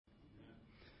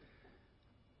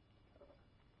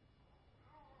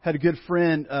had a good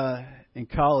friend in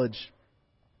college.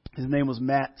 His name was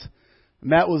Matt.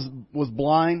 Matt was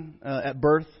blind at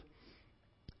birth.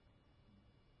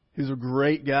 He was a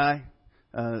great guy,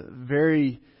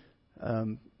 very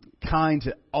kind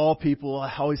to all people.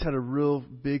 I always had a real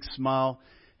big smile.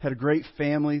 Had a great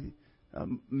family.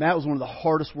 Matt was one of the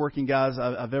hardest working guys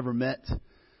I've ever met.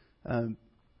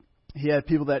 He had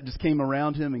people that just came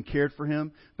around him and cared for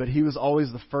him, but he was always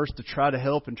the first to try to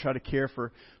help and try to care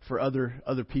for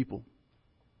other people.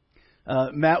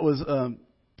 Matt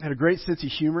had a great sense of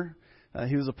humor.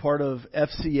 He was a part of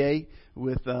FCA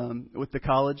with the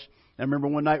college. I remember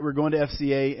one night we were going to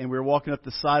FCA and we were walking up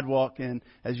the sidewalk, and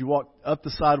as you walk up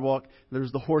the sidewalk,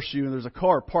 there's the horseshoe and there's a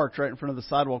car parked right in front of the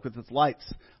sidewalk with its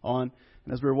lights on.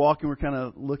 And as we were walking, we were kind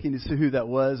of looking to see who that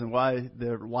was and why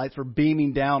the lights were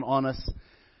beaming down on us.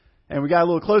 And we got a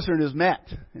little closer, and it was Matt.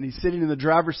 And he's sitting in the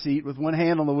driver's seat with one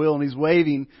hand on the wheel, and he's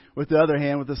waving with the other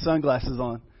hand with his sunglasses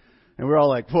on. And we're all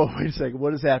like, whoa, wait a second,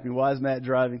 what is happening? Why is Matt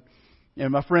driving?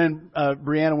 And my friend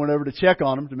Brianna went over to check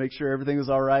on him to make sure everything was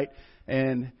all right.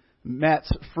 And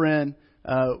Matt's friend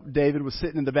David was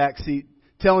sitting in the back seat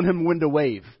telling him when to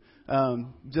wave,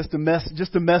 just to mess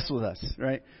with us,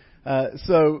 right?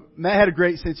 So Matt had a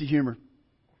great sense of humor.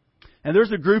 And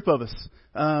there's a group of us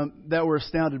that were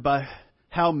astounded by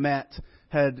how Matt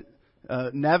had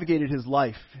navigated his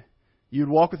life. You'd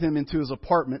walk with him into his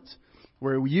apartment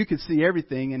where you could see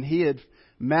everything, and he had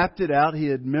mapped it out. He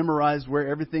had memorized where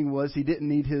everything was. He didn't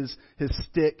need his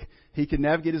stick. He could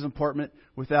navigate his apartment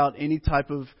without any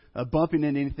type of bumping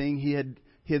into anything. He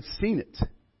had seen it.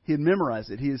 He had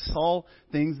memorized it. He saw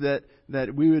things that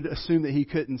we would assume that he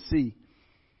couldn't see.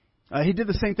 He did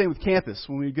the same thing with campus.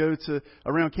 When we go to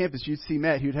around campus, you'd see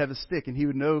Matt. He would have a stick, and he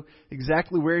would know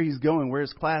exactly where he's going, where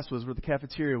his class was, where the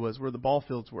cafeteria was, where the ball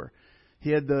fields were.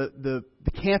 He had the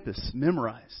campus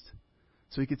memorized,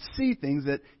 so he could see things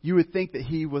that you would think that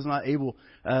he was not able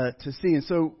to see. And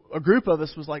so a group of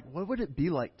us was like, what would it be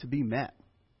like to be Matt?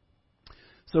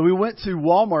 So we went to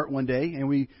Walmart one day, and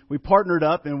we partnered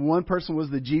up, and one person was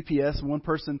the GPS, and one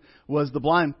person was the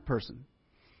blind person.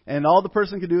 And all the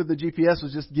person could do with the GPS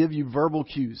was just give you verbal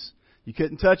cues. You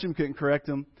couldn't touch them, couldn't correct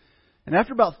them. And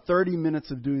after about 30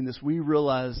 minutes of doing this, we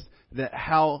realized that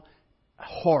how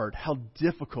hard, how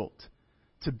difficult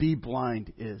to be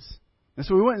blind is. And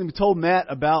so we went and we told Matt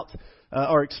about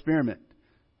our experiment.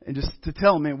 And just to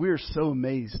tell him, man, we are so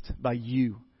amazed by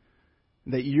you,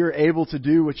 that you're able to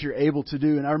do what you're able to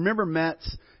do. And I remember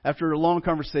Matt's, after a long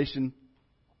conversation,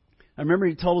 I remember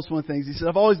he told us one thing. He said,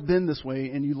 I've always been this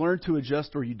way, and you learn to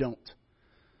adjust or you don't.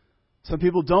 Some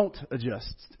people don't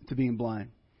adjust to being blind.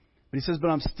 But he says, but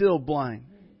I'm still blind.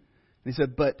 And he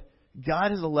said, but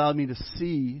God has allowed me to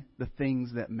see the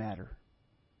things that matter.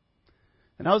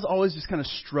 And I was always just kind of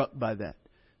struck by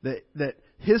that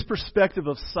his perspective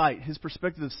of sight, his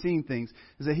perspective of seeing things,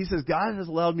 is that he says, God has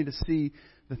allowed me to see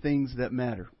the things that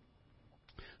matter.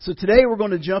 So today we're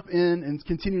going to jump in and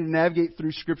continue to navigate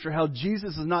through Scripture, how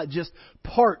Jesus is not just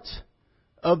part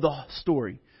of the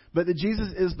story, but that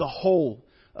Jesus is the whole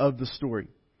of the story.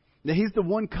 That He's the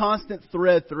one constant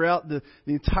thread throughout the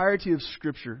entirety of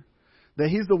Scripture. That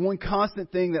He's the one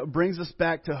constant thing that brings us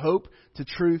back to hope, to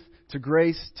truth, to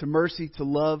grace, to mercy, to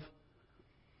love.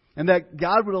 And that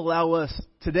God would allow us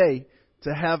today to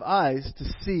have eyes to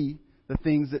see the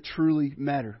things that truly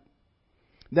matter.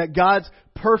 That God's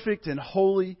perfect and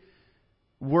holy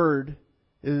Word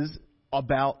is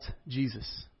about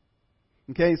Jesus.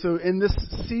 Okay, so in this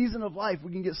season of life,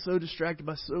 we can get so distracted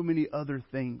by so many other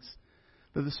things.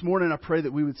 But this morning, I pray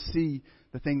that we would see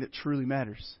the thing that truly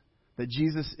matters. That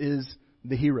Jesus is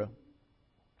the hero.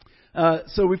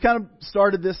 So we've kind of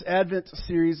started this Advent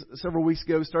series several weeks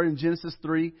ago. We started in Genesis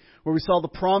 3, where we saw the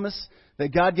promise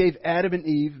that God gave Adam and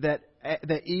Eve, that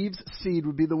Eve's seed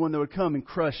would be the one that would come and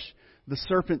crush the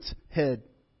serpent's head.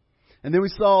 And then we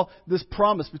saw this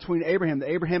promise between Abraham, the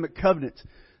Abrahamic covenant,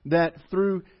 that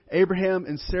through Abraham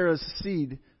and Sarah's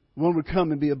seed, one would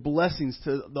come and be a blessing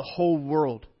to the whole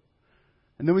world.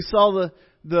 And then we saw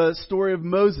the story of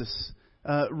Moses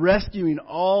rescuing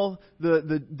all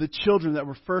the children that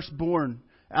were first born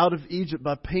out of Egypt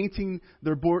by painting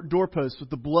their doorposts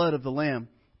with the blood of the Lamb,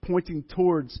 pointing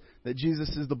towards that Jesus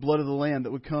is the blood of the Lamb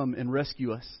that would come and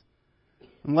rescue us.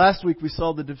 And last week we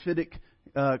saw the Davidic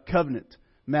covenant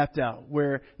mapped out,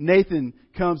 where Nathan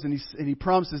comes and he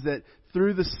promises that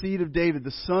through the seed of David,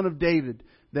 the son of David,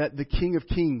 that the King of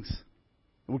Kings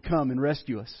would come and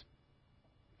rescue us.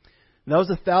 And that was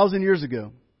 1,000 years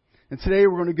ago. And today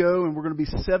we're going to go and we're going to be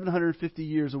 750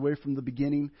 years away from the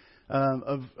beginning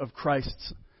of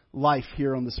Christ's life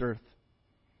here on this earth.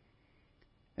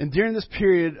 And during this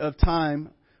period of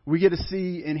time, we get to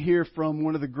see and hear from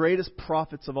one of the greatest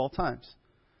prophets of all times.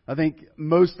 I think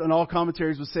most and all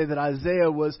commentaries would say that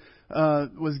Isaiah was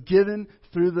given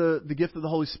through the gift of the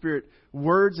Holy Spirit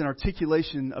words and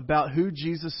articulation about who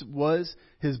Jesus was,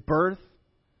 His birth,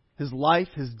 His life,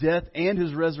 His death, and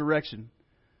His resurrection.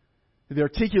 The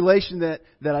articulation that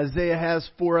Isaiah has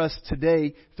for us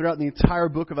today throughout the entire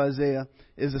book of Isaiah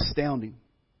is astounding.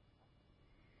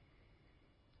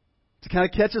 To kind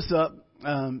of catch us up,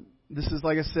 this is,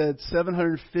 like I said,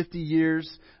 750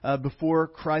 years before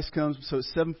Christ comes. So it's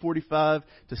 745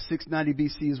 to 690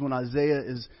 BC is when Isaiah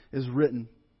is written.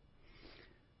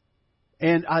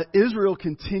 And Israel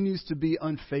continues to be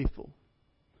unfaithful.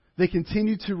 They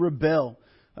continue to rebel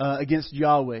against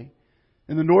Yahweh.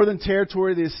 In the northern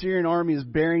territory, the Assyrian army is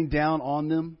bearing down on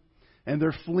them. And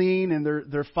they're fleeing and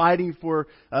they're fighting for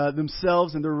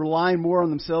themselves, and they're relying more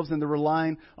on themselves than they're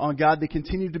relying on God. They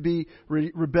continue to be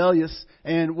rebellious.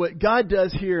 And what God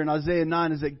does here in Isaiah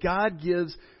 9 is that God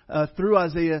gives, through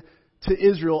Isaiah, to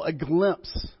Israel a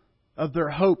glimpse of their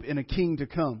hope in a king to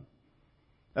come.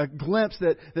 A glimpse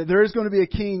that there is going to be a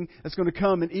king that's going to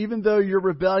come. And even though you're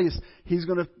rebellious, He's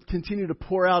going to continue to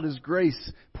pour out His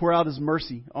grace, pour out His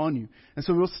mercy on you. And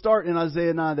so we'll start in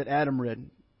Isaiah 9 that Adam read.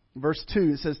 Verse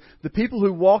 2, it says, "The people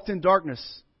who walked in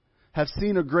darkness have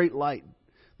seen a great light.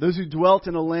 Those who dwelt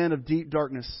in a land of deep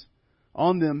darkness,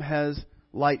 on them has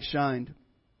light shined."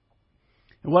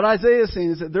 And what Isaiah is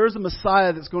saying is that there's a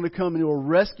Messiah that's going to come and He will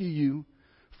rescue you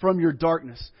from your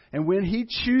darkness. And when He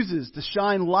chooses to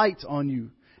shine light on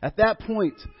you, at that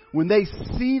point, when they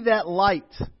see that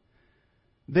light,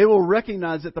 they will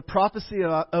recognize that the prophecy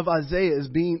of Isaiah is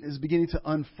beginning to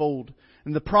unfold.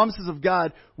 And the promises of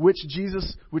God, which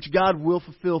God will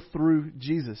fulfill through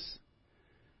Jesus.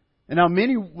 And now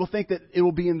many will think that it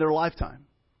will be in their lifetime.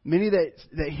 Many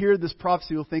that hear this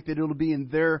prophecy will think that it will be in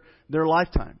their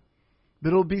lifetime.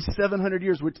 But it will be 700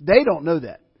 years, which they don't know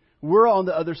that. We're on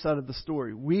the other side of the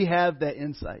story. We have that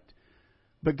insight.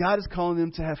 But God is calling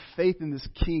them to have faith in this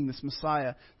King, this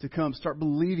Messiah to come. Start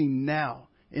believing now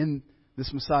in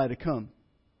this Messiah to come.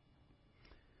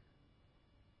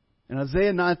 In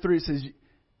Isaiah 9:3 it says,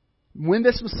 when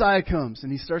this Messiah comes,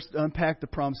 and He starts to unpack the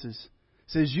promises,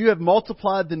 it says, "You have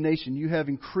multiplied the nation, you have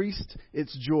increased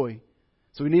its joy."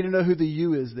 So we need to know who the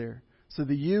you is there. So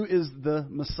the you is the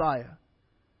Messiah.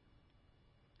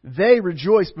 "They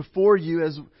rejoice before you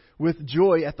as with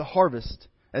joy at the harvest,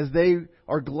 as they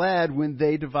are glad when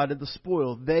they divided the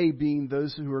spoil." They being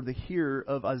those who are the hearer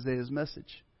of Isaiah's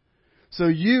message. So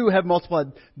you have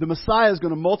multiplied. The Messiah is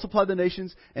going to multiply the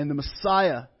nations, and the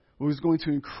Messiah who's going to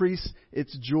increase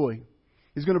its joy.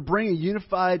 He's going to bring a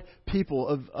unified people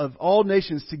of all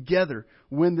nations together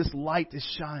when this light is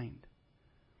shined.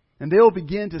 And they will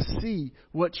begin to see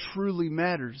what truly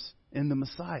matters in the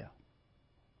Messiah.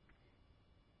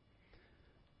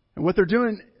 And what they're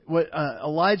doing, what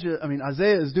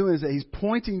Isaiah is doing is that he's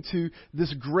pointing to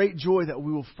this great joy that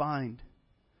we will find.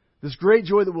 This great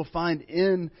joy that we'll find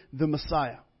in the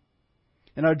Messiah.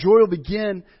 And our joy will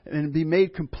begin and be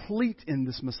made complete in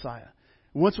this Messiah.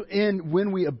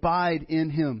 When we abide in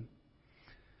Him.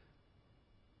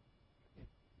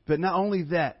 But not only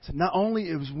that, not only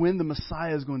is when the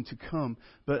Messiah is going to come,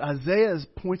 but Isaiah is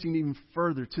pointing even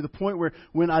further to the point where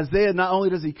when Isaiah, not only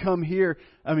does he come here,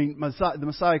 the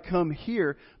Messiah come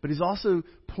here, but he's also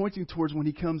pointing towards when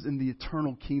He comes in the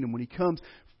eternal kingdom, when He comes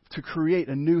to create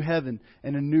a new heaven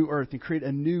and a new earth and create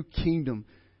a new kingdom.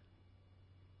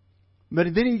 But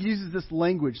then he uses this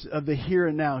language of the here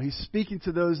and now. He's speaking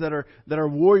to those that are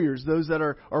warriors, those that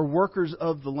are workers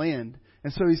of the land.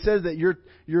 And so he says that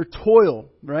your toil,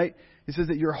 right? He says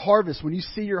that your harvest, when you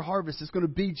see your harvest, it's going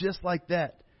to be just like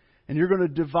that. And you're going to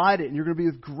divide it, and you're going to be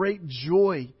with great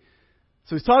joy.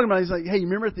 So he's talking about, he's like, hey, you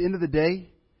remember at the end of the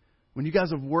day, when you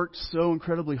guys have worked so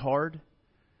incredibly hard,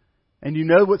 and you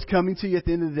know what's coming to you at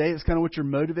the end of the day, it's kind of what you're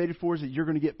motivated for, is that you're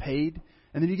going to get paid.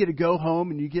 And then you get to go home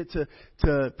and you get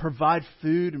to provide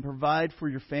food and provide for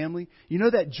your family. You know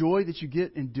that joy that you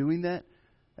get in doing that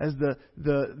as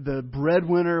the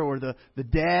breadwinner or the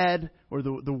dad or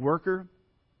the worker?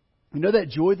 You know that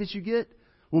joy that you get?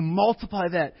 Well, multiply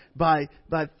that by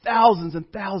thousands and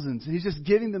thousands. And he's just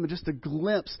giving them just a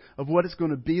glimpse of what it's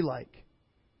going to be like.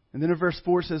 And then in verse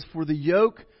 4 it says, "For the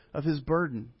yoke of His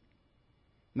burden."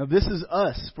 Now this is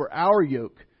us, for our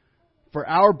yoke, for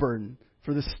our burden.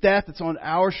 For the staff that's on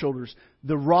our shoulders,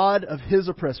 the rod of His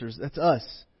oppressors, that's us.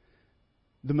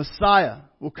 The Messiah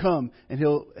will come and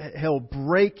He'll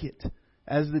break it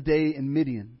as the day in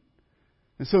Midian.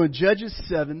 And so in Judges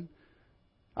 7,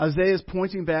 Isaiah is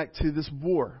pointing back to this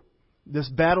war, this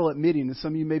battle at Midian. And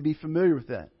some of you may be familiar with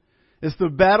that. It's the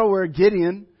battle where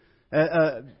Gideon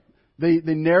They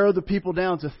narrow the people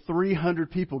down to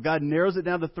 300 people. God narrows it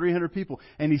down to 300 people.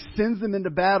 And He sends them into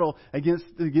battle against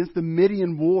the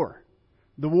Midian war.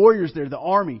 The warriors there, the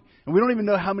army. And we don't even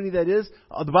know how many that is.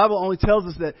 The Bible only tells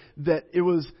us that it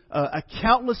was a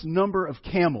countless number of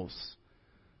camels.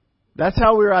 That's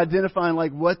how we were identifying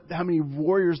how many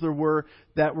warriors there were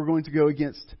that were going to go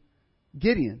against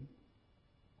Gideon.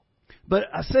 But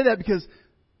I say that because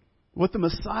what the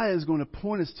Messiah is going to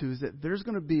point us to is that there's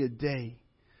going to be a day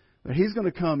that He's going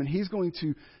to come and He's going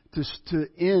to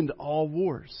end all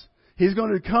wars. He's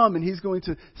going to come and He's going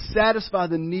to satisfy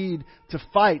the need to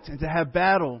fight and to have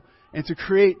battle and to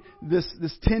create this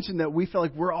tension that we feel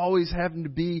like we're always having to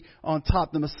be on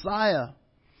top. The Messiah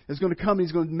is going to come and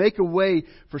He's going to make a way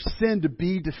for sin to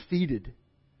be defeated.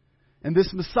 And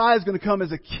this Messiah is going to come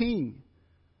as a king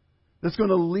that's going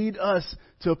to lead us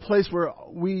to a place where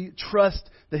we trust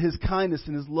that His kindness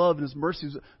and His love and His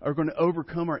mercies are going to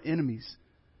overcome our enemies.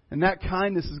 And that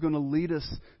kindness is going to lead us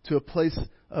to a place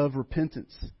of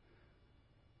repentance.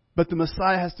 But the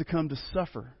Messiah has to come to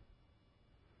suffer.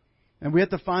 And we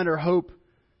have to find our hope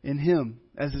in Him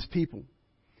as His people.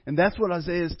 And that's what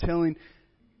Isaiah is telling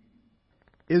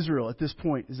Israel at this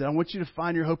point, is that I want you to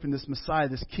find your hope in this Messiah,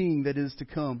 this King that is to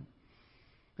come.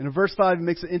 And in verse 5, he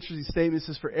makes an interesting statement. It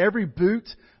says, "For every boot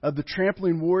of the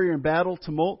trampling warrior in battle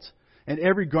tumult, and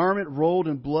every garment rolled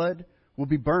in blood will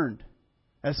be burned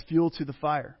as fuel to the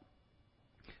fire."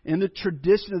 In the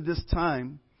tradition of this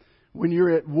time, when you're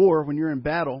at war, when you're in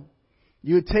battle,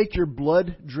 you would take your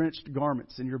blood-drenched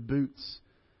garments and your boots,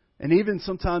 and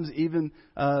sometimes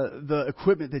the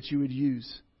equipment that you would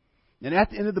use. And at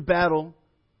the end of the battle,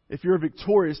 if you're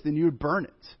victorious, then you would burn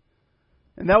it.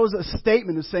 And that was a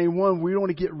statement of saying, one, we don't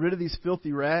want to get rid of these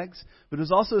filthy rags, but it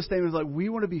was also a statement of we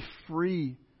want to be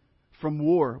free from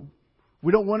war.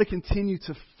 We don't want to continue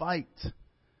to fight.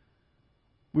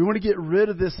 We want to get rid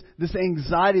of this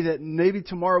anxiety that maybe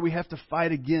tomorrow we have to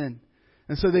fight again.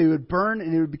 And so they would burn,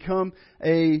 and it would become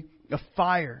a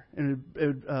fire, and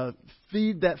it would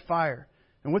feed that fire.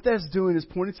 And what that's doing is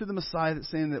pointing to the Messiah, that's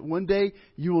saying that one day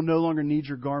you will no longer need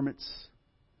your garments.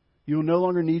 You will no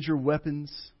longer need your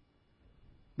weapons.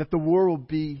 That the war will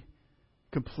be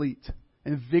complete,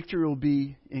 and victory will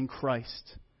be in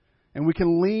Christ. And we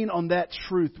can lean on that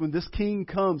truth when this King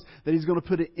comes, that He's going to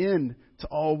put an end to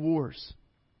all wars.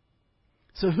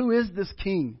 So who is this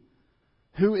King?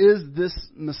 Who is this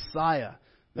Messiah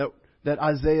that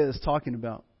Isaiah is talking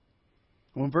about?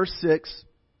 Well, in verse 6,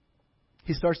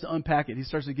 he starts to unpack it. He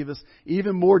starts to give us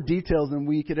even more details than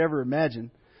we could ever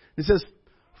imagine. It says,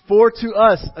 "For to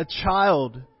us a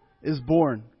child is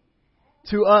born.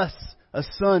 To us a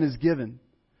son is given.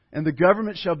 And the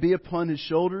government shall be upon His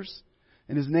shoulders.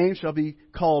 And His name shall be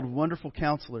called Wonderful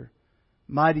Counselor,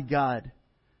 Mighty God,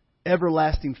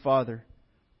 Everlasting Father,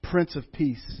 Prince of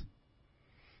Peace."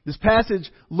 This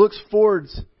passage looks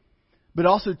forwards, but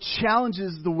also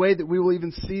challenges the way that we will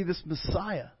even see this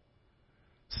Messiah.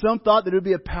 Some thought that it would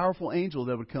be a powerful angel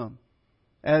that would come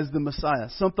as the Messiah.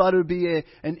 Some thought it would be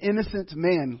an innocent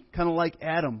man, kind of like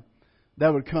Adam,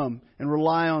 that would come and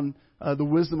rely on the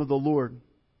wisdom of the Lord.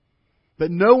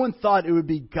 But no one thought it would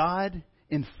be God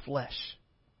in flesh,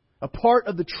 a part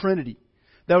of the Trinity,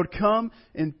 that would come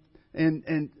and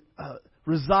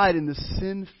reside in this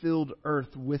sin-filled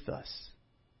earth with us.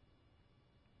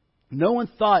 No one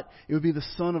thought it would be the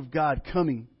Son of God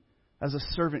coming as a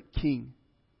servant king.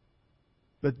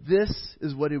 But this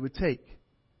is what it would take.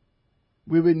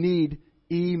 We would need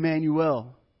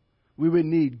Emmanuel. We would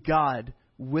need God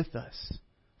with us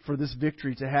for this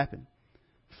victory to happen.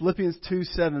 Philippians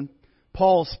 2:7,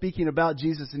 Paul speaking about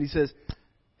Jesus, and he says,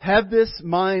 "Have this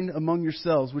mind among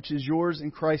yourselves, which is yours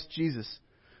in Christ Jesus,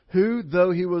 who,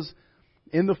 though He was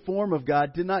in the form of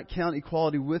God, did not count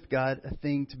equality with God a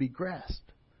thing to be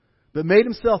grasped, but made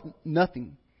Himself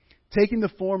nothing, taking the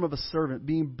form of a servant,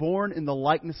 being born in the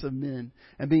likeness of men,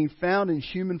 and being found in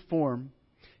human form,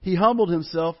 He humbled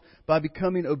Himself by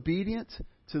becoming obedient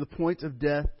to the point of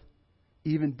death,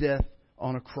 even death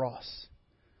on a cross."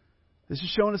 This is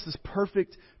showing us this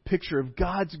perfect picture of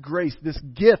God's grace, this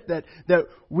gift that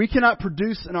we cannot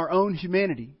produce in our own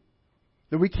humanity,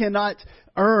 that we cannot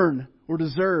earn or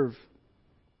deserve.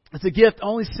 It's a gift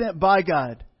only sent by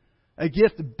God, a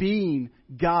gift being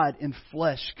God in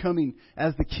flesh, coming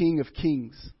as the King of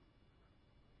Kings.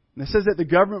 And it says that the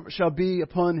government shall be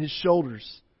upon His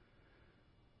shoulders.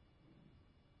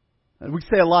 And we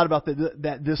say a lot about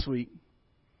that this week.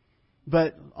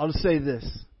 But I'll just say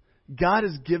this. God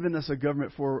has given us a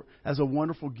government as a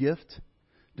wonderful gift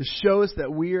to show us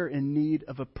that we are in need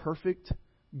of a perfect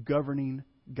governing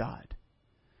God.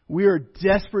 We are in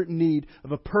desperate need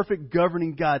of a perfect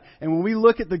governing God. And when we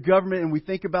look at the government and we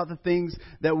think about the things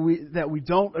that we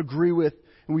don't agree with,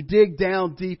 and we dig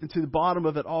down deep into the bottom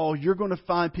of it all, you're going to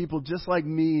find people just like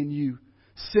me and you,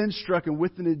 sin-struck and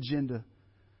with an agenda.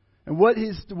 And what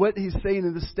he's saying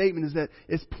in this statement is that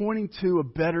it's pointing to a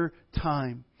better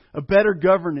time, a better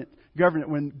government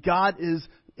when God is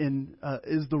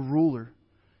the ruler,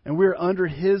 and we're under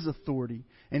His authority,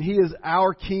 and He is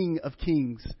our King of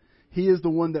Kings. He is the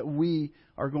one that we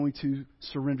are going to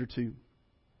surrender to.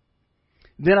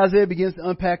 Then Isaiah begins to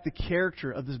unpack the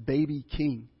character of this baby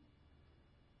king.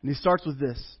 And he starts with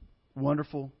this: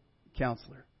 Wonderful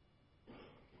Counselor.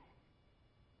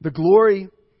 The glory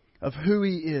of who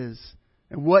He is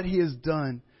and what He has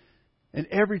done. And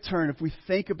every turn, if we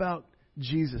think about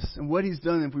Jesus and what He's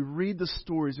done, if we read the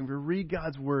stories and we read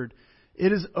God's Word,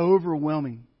 it is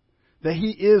overwhelming that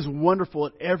He is wonderful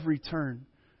at every turn.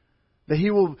 That He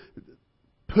will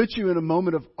put you in a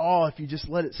moment of awe if you just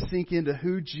let it sink into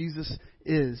who Jesus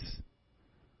is.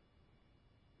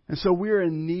 And so we are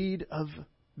in need of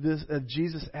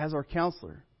Jesus as our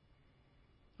counselor.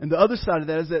 And the other side of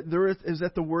that is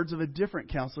that the words of a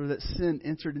different counselor, that sin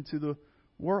entered into the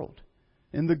world,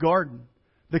 in the garden.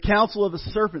 The counsel of a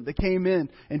serpent that came in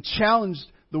and challenged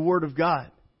the Word of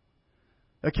God.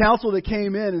 A counsel that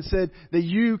came in and said that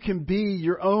you can be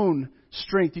your own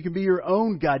strength. You can be your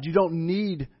own God. You don't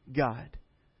need God.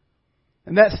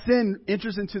 And that sin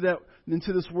enters into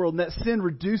this world. And that sin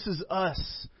reduces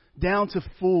us down to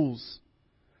fools.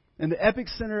 And the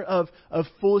epicenter of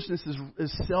foolishness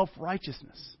is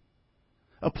self-righteousness.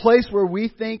 A place where we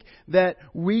think that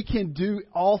we can do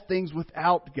all things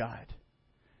without God.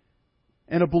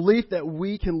 And a belief that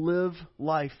we can live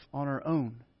life on our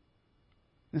own.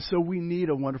 And so we need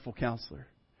a wonderful counselor.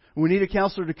 We need a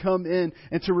counselor to come in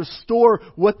and to restore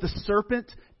what the serpent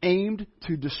aimed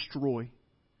to destroy.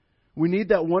 We need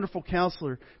that wonderful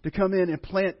counselor to come in and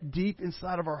plant deep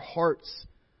inside of our hearts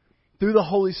through the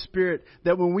Holy Spirit,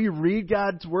 that when we read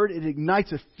God's Word, it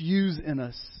ignites a fuse in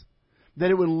us. That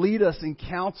it would lead us and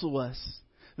counsel us.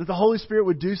 That the Holy Spirit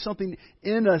would do something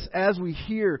in us as we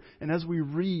hear and as we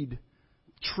read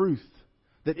truth.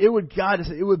 That it would guide us.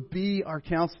 That it would be our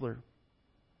counselor.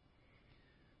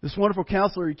 This wonderful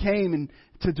counselor, He came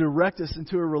to direct us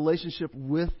into a relationship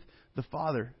with the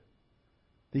Father.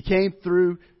 He came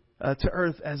through to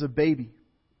earth as a baby.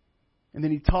 And then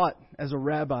He taught as a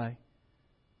rabbi.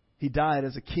 He died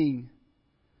as a king.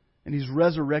 And He's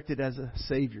resurrected as a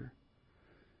Savior.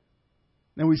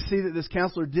 And we see that this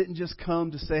counselor didn't just come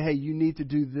to say, hey, you need to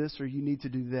do this or you need to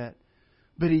do that.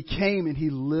 But He came and He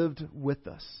lived with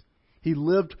us. He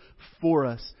lived for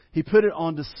us. He put it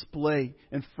on display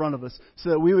in front of us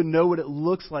so that we would know what it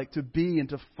looks like to be and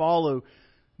to follow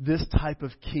this type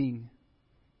of king.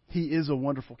 He is a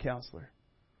wonderful counselor.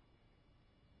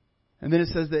 And then it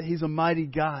says that He's a mighty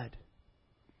God.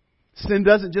 Sin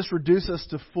doesn't just reduce us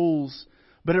to fools,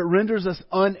 but it renders us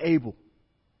unable.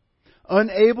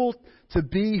 Unable to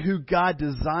be who God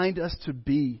designed us to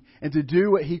be and to do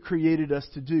what He created us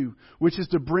to do, which is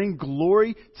to bring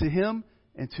glory to Him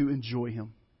and to enjoy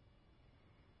Him.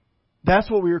 That's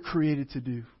what we were created to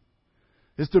do.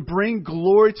 Is to bring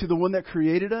glory to the one that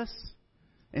created us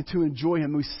and to enjoy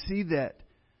Him. We see that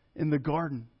in the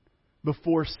garden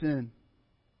before sin.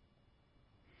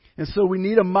 And so we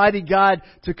need a mighty God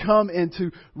to come and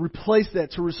to replace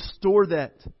that, to restore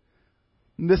that.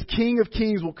 And this King of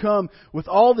Kings will come with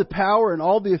all the power and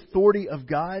all the authority of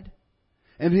God.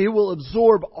 And He will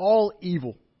absorb all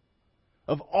evil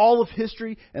of all of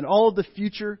history and all of the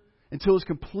future until it's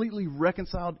completely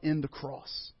reconciled in the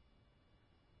cross.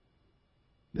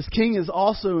 This King has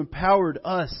also empowered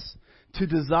us to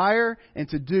desire and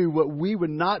to do what we would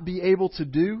not be able to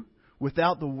do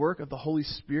without the work of the Holy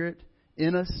Spirit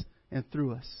in us and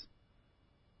through us.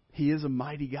 He is a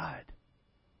mighty God.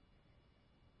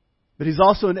 But He's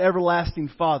also an everlasting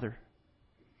Father.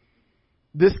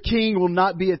 This King will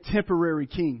not be a temporary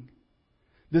king.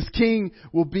 This king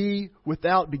will be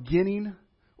without beginning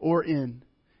or end.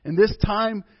 In this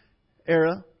time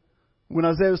era, when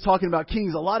Isaiah was talking about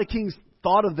kings, a lot of kings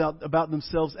thought about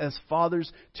themselves as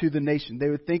fathers to the nation. They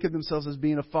would think of themselves as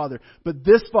being a father. But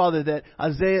this Father that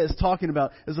Isaiah is talking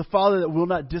about is a Father that will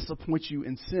not disappoint you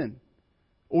in sin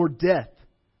or death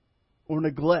or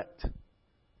neglect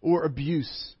or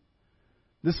abuse.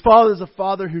 This Father is a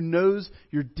Father who knows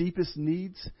your deepest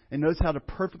needs and knows how to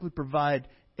perfectly provide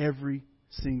every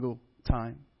single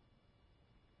time.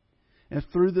 And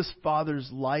through this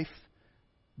Father's life,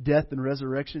 death, and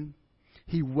resurrection,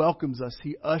 He welcomes us,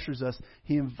 He ushers us,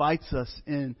 He invites us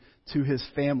into His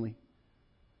family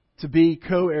to be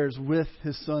co-heirs with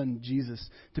His Son, Jesus,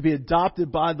 to be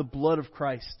adopted by the blood of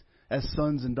Christ as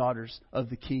sons and daughters of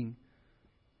the King.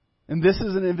 And this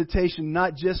is an invitation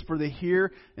not just for the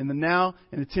here and the now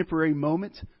and a temporary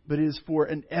moment, but it is for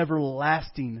an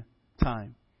everlasting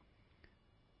time.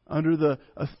 Under the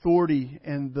authority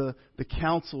and the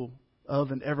counsel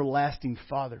of an everlasting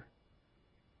Father.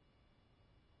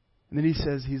 And then He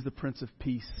says He's the Prince of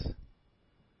Peace.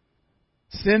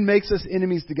 Sin makes us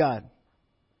enemies to God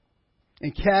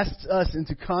and casts us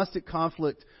into constant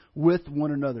conflict with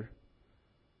one another.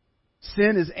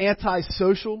 Sin is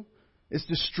antisocial. It's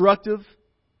destructive.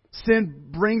 Sin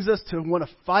brings us to want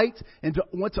to fight and to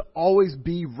want to always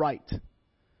be right.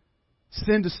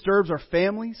 Sin disturbs our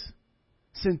families.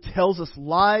 Sin tells us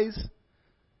lies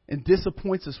and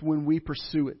disappoints us when we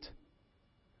pursue it.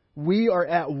 We are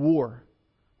at war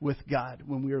with God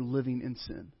when we are living in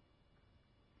sin.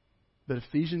 But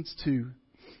Ephesians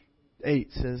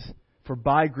 2:8 says, "For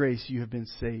by grace you have been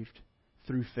saved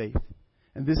through faith.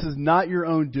 And this is not your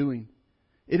own doing.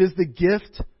 It is the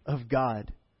gift of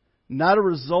God, not a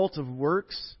result of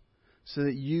works, so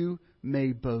that you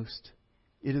may boast."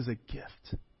 It is a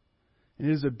gift. And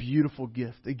it is a beautiful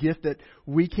gift. A gift that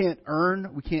we can't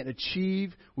earn, we can't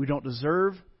achieve, we don't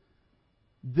deserve.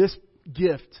 This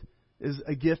gift is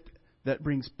a gift that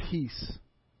brings peace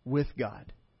with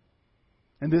God.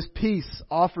 And this peace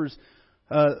offers,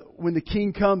 when the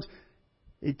King comes,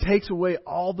 it takes away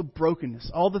all the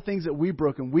brokenness, all the things that we've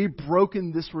broken. We've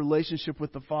broken this relationship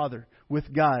with the Father,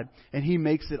 with God, and He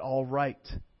makes it all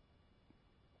right.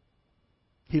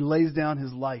 He lays down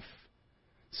His life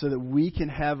so that we can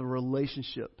have a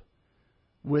relationship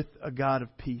with a God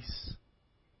of peace.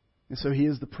 And so He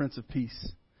is the Prince of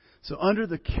Peace. So under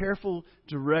the careful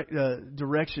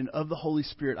direction of the Holy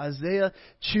Spirit, Isaiah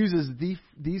chooses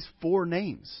these 4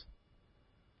 names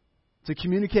to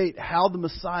communicate how the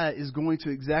Messiah is going to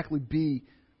exactly be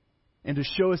and to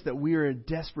show us that we are in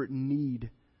desperate need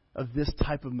of this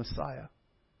type of Messiah.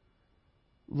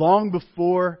 Long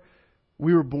before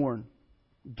we were born,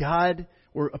 God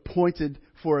appointed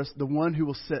for us the one who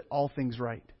will set all things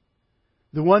right.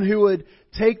 The one who would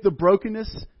take the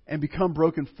brokenness and become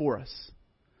broken for us.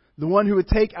 The one who would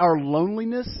take our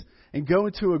loneliness and go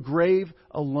into a grave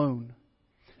alone.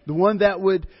 The one that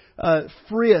would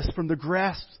free us from the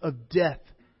grasp of death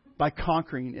by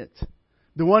conquering it.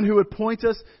 The one who would point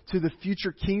us to the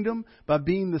future kingdom by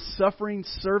being the suffering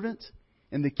servant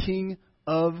and the king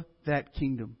of that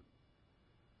kingdom.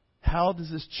 How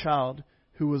does this child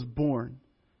who was born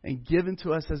and given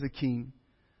to us as a king,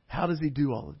 how does He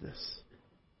do all of this?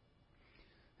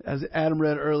 As Adam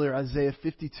read earlier, Isaiah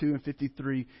 52 and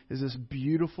 53 is this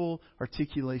beautiful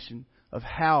articulation of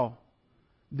how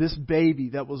this baby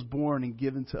that was born and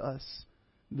given to us,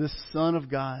 this Son of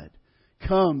God,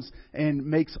 comes and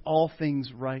makes all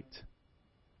things right.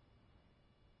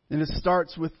 And it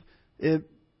starts with it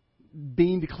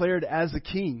being declared as a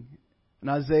king. In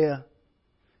Isaiah,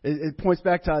 it points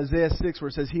back to Isaiah 6 where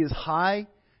it says, He is high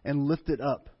and lifted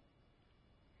up.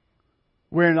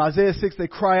 Where in Isaiah 6 they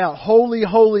cry out, "Holy,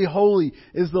 holy, holy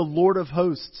is the Lord of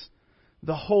hosts.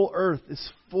 The whole earth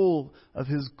is full of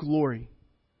His glory."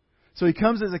 So He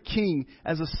comes as a king,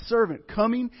 as a servant,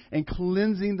 coming and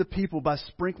cleansing the people by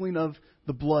sprinkling of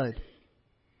the blood.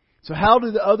 So how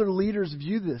do the other leaders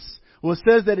view this? Well, it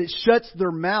says that it shuts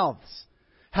their mouths.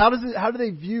 How do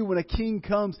they view when a king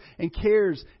comes and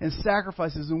cares and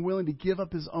sacrifices and willing to give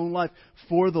up His own life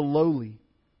for the lowly?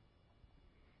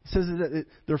 It says that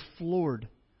they're floored.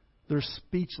 They're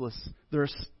speechless. They're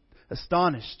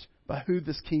astonished by who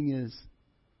this king is.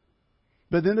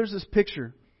 But then there's this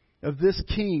picture of this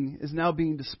king is now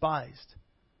being despised.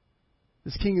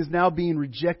 This king is now being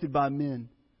rejected by men.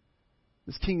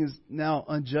 This king is now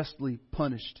unjustly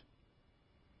punished.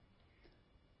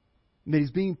 And that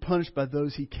He's being punished by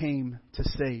those He came to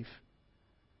save.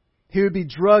 He would be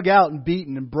drug out and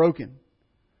beaten and broken.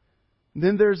 And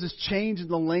then there's this change in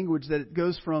the language that it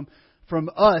goes from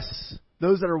us,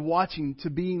 those that are watching, to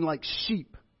being like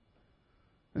sheep.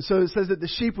 And so it says that the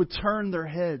sheep would turn their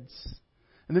heads.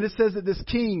 And then it says that this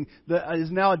king that is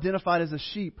now identified as a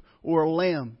sheep or a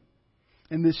lamb.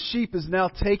 And this sheep is now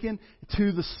taken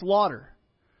to the slaughter.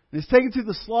 And it's taken to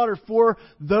the slaughter for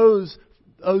those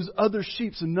other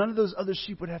sheep. So none of those other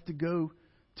sheep would have to go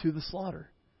to the slaughter.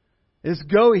 He's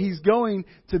going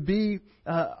to be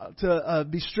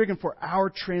stricken for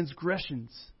our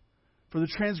transgressions, for the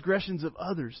transgressions of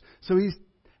others. So He's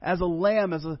as a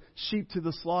lamb, as a sheep to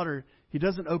the slaughter. He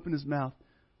doesn't open His mouth,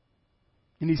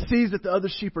 and He sees that the other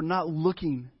sheep are not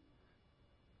looking,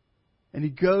 and He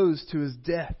goes to His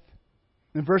death.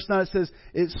 In verse 9 it says,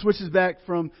 it switches back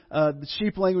from the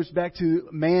sheep language back to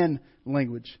man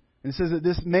language. And it says that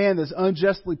this man is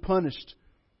unjustly punished.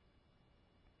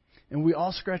 And we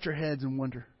all scratch our heads and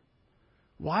wonder,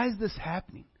 why is this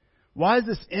happening? Why is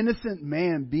this innocent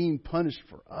man being punished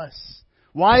for us?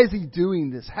 Why is he doing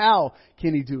this? How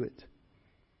can he do it?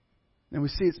 And we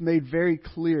see it's made very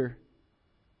clear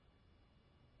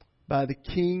by the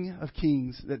King of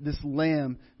Kings that this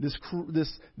lamb, this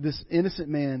innocent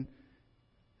man,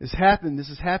 this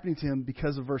is happening to him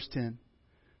because of verse 10.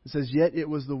 It says, yet it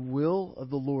was the will of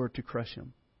the Lord to crush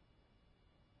him.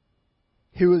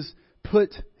 He has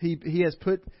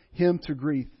put him to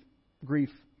grief.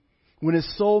 When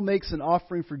his soul makes an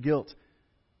offering for guilt,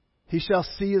 he shall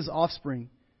see his offspring.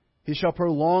 He shall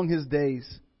prolong his days.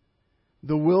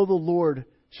 The will of the Lord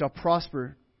shall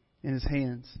prosper in his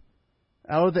hands.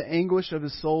 Out of the anguish of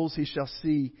his souls he shall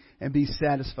see and be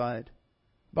satisfied.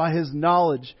 By his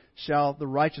knowledge shall the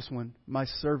righteous one, my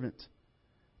servant,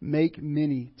 make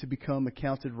many to become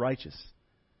accounted righteous,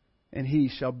 and he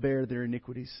shall bear their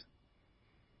iniquities.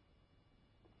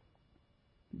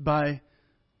 By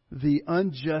the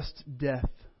unjust death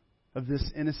of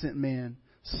this innocent man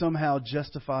somehow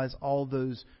justifies all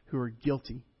those who are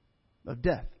guilty of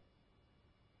death.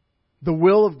 The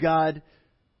will of God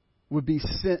would be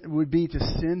to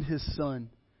send His Son,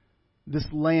 this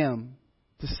Lamb,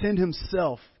 to send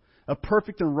Himself, a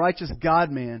perfect and righteous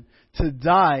God-man, to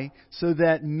die so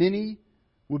that many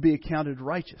would be accounted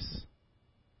righteous.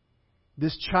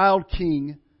 This child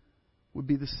king would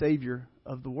be the Savior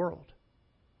of the world.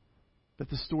 But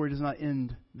the story does not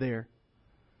end there.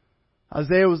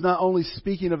 Isaiah was not only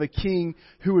speaking of a king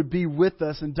who would be with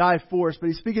us and die for us, but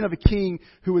he's speaking of a king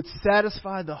who would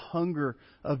satisfy the hunger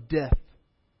of death.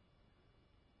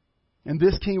 And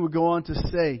this king would go on to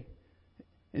say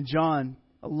in John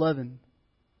 11,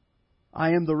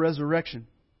 I am the resurrection,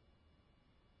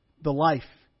 the life.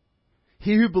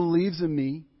 He who believes in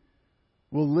me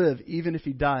will live even if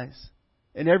he dies.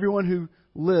 And everyone who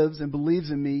lives and believes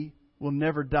in me will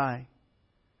never die.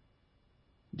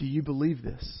 Do you believe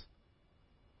this?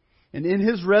 And in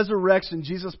His resurrection,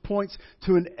 Jesus points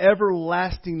to an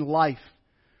everlasting life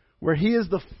where He is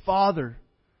the Father,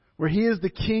 where He is the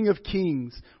King of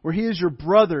Kings, where He is your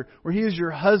brother, where He is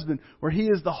your husband, where He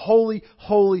is the holy,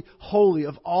 holy, holy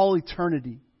of all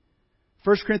eternity.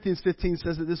 1 Corinthians 15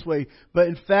 says it this way, but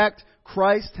in fact,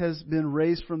 Christ has been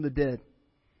raised from the dead,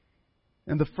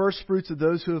 and the first fruits of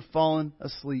those who have fallen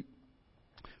asleep.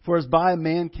 For as by one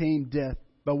man came death,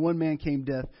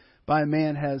 by a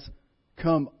man has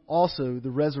come also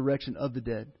the resurrection of the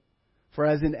dead. For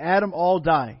as in Adam all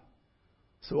die,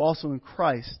 so also in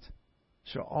Christ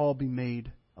shall all be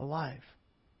made alive.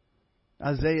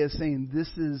 Isaiah is saying this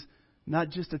is not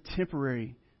just a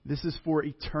temporary, this is for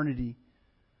eternity.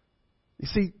 You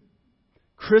see,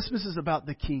 Christmas is about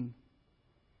the King.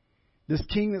 This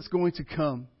King that's going to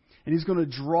come. And He's going to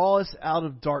draw us out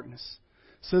of darkness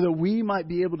so that we might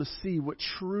be able to see what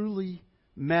truly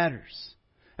matters.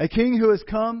 A King who has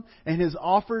come and has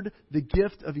offered the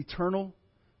gift of eternal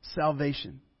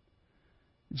salvation.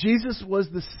 Jesus was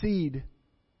the seed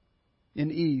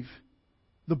in Eve,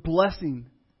 the blessing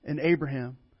in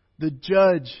Abraham, the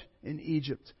judge in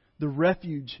Egypt, the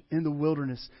refuge in the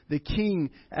wilderness, the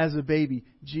king as a baby.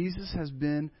 Jesus has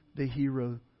been the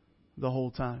hero the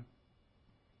whole time.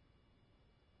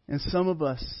 And some of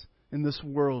us in this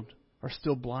world are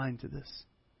still blind to this.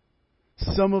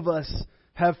 Some of us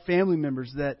have family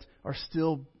members that are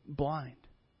still blind.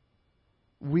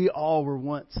 We all were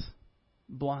once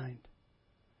blind.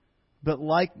 But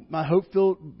like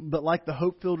the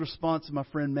hope-filled response of my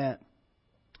friend Matt,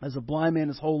 as a blind man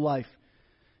his whole life,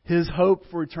 his hope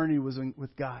for eternity was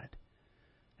with God.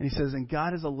 And he says, and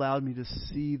God has allowed me to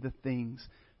see the things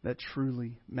that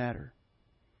truly matter.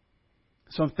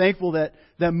 So I'm thankful that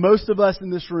most of us in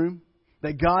this room,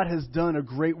 that God has done a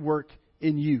great work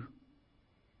in you.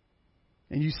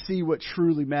 And you see what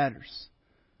truly matters.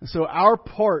 And so our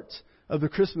part of the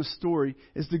Christmas story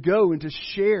is to go and to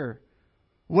share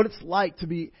what it's like to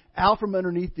be out from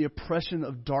underneath the oppression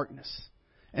of darkness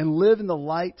and live in the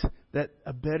light that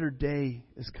a better day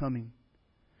is coming.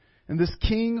 And this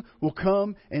King will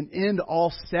come and end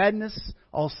all sadness,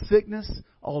 all sickness,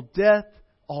 all death,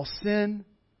 all sin,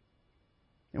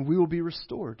 and we will be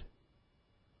restored.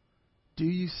 Do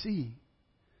you see?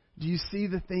 Do you see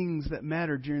the things that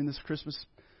matter during this Christmas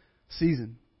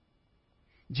season?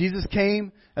 Jesus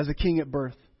came as a king at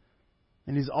birth,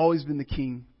 and He's always been the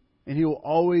King, and He will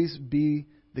always be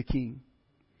the King.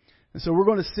 And so we're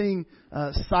going to sing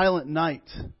Silent Night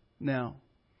now.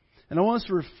 And I want us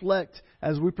to reflect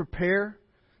as we prepare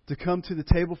to come to the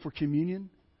table for communion.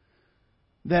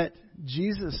 that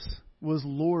Jesus was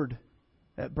Lord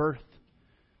at birth.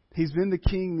 He's been the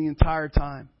King the entire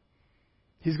time.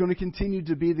 He's going to continue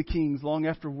to be the King long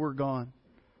after we're gone.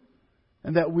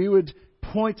 And that we would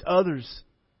point others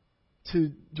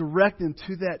to direct them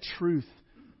to that truth,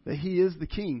 that He is the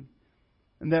King.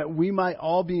 And that we might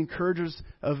all be encouragers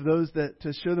of those that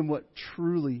to show them what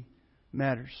truly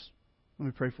matters. Let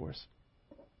me pray for us.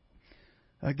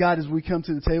 God, as we come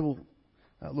to the table,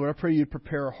 Lord, I pray You'd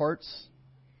prepare our hearts.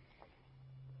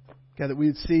 God, that we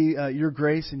would see Your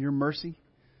grace and Your mercy.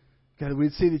 God, that we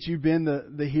would see that You've been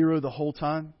the hero the whole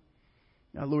time.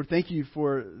 Lord, thank You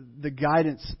for the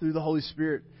guidance through the Holy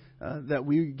Spirit that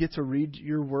we get to read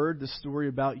Your Word, the story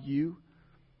about You,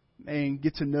 and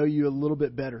get to know You a little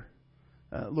bit better.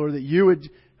 Lord, that You would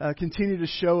continue to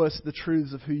show us the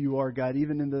truths of who You are, God,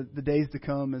 even in the days to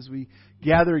come as we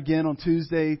gather again on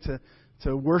Tuesday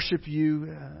to worship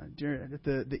You at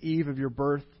the eve of Your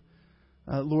birth.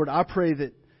 Lord, I pray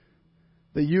that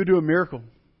You would do a miracle.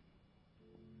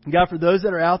 God, for those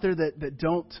that are out there that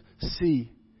don't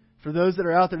see, for those that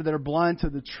are out there that are blind to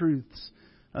the truths,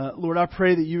 Lord, I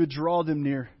pray that You would draw them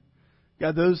near.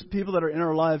 God, those people that are in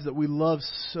our lives that we love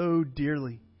so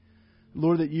dearly,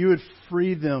 Lord, that You would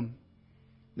free them.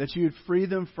 That You would free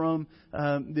them from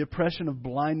the oppression of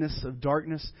blindness, of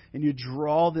darkness, and You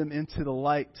draw them into the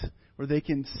light where they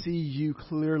can see You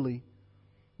clearly.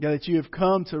 God, that You have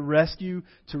come to rescue,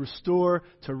 to restore,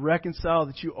 to reconcile,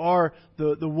 that You are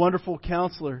the wonderful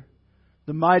Counselor,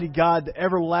 the mighty God, the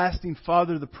everlasting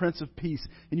Father, the Prince of Peace.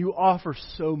 And You offer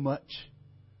so much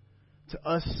to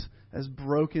us as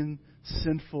broken,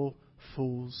 sinful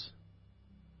fools.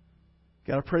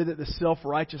 God, I pray that the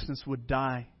self-righteousness would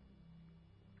die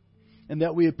and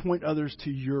that we would point others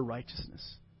to Your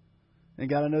righteousness. And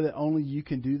God, I know that only You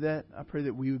can do that. I pray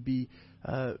that we would be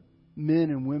men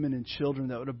and women and children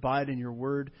that would abide in Your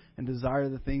Word and desire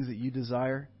the things that You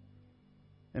desire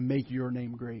and make Your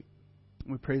name great.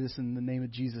 We pray this in the name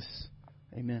of Jesus.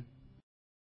 Amen.